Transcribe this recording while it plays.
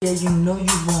Yeah, you know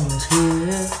you wanna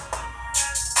hear.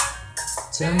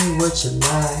 Tell me what you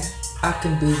like. I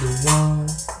can be the one.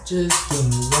 Just give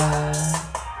me right.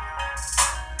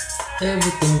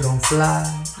 Everything gon' fly.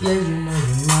 Yeah, you know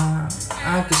you're mine.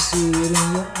 I can see it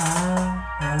in your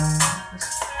eyes.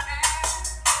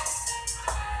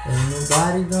 Ain't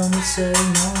nobody gonna say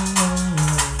no, no,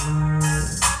 no, no.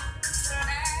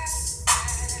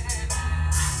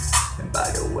 And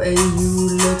by the way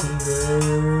you looking,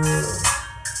 girl,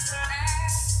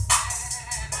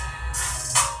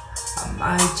 I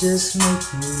might just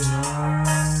make you mine.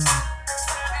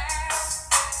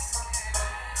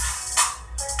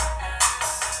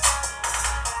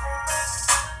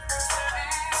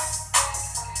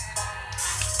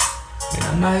 And I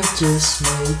might just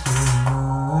make you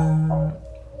mine.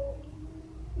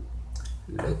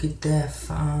 Look at that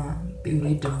fine,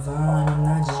 beauty divine, and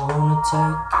I just wanna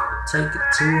take it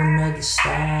to another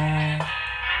style,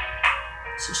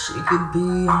 so she could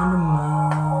be on the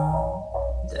mind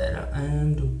that I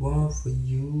am the one for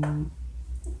you,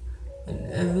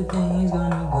 and everything's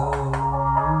gonna go.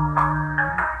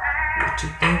 What you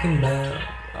thinking about?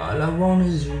 All I want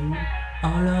is you.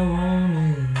 All I want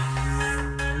is you.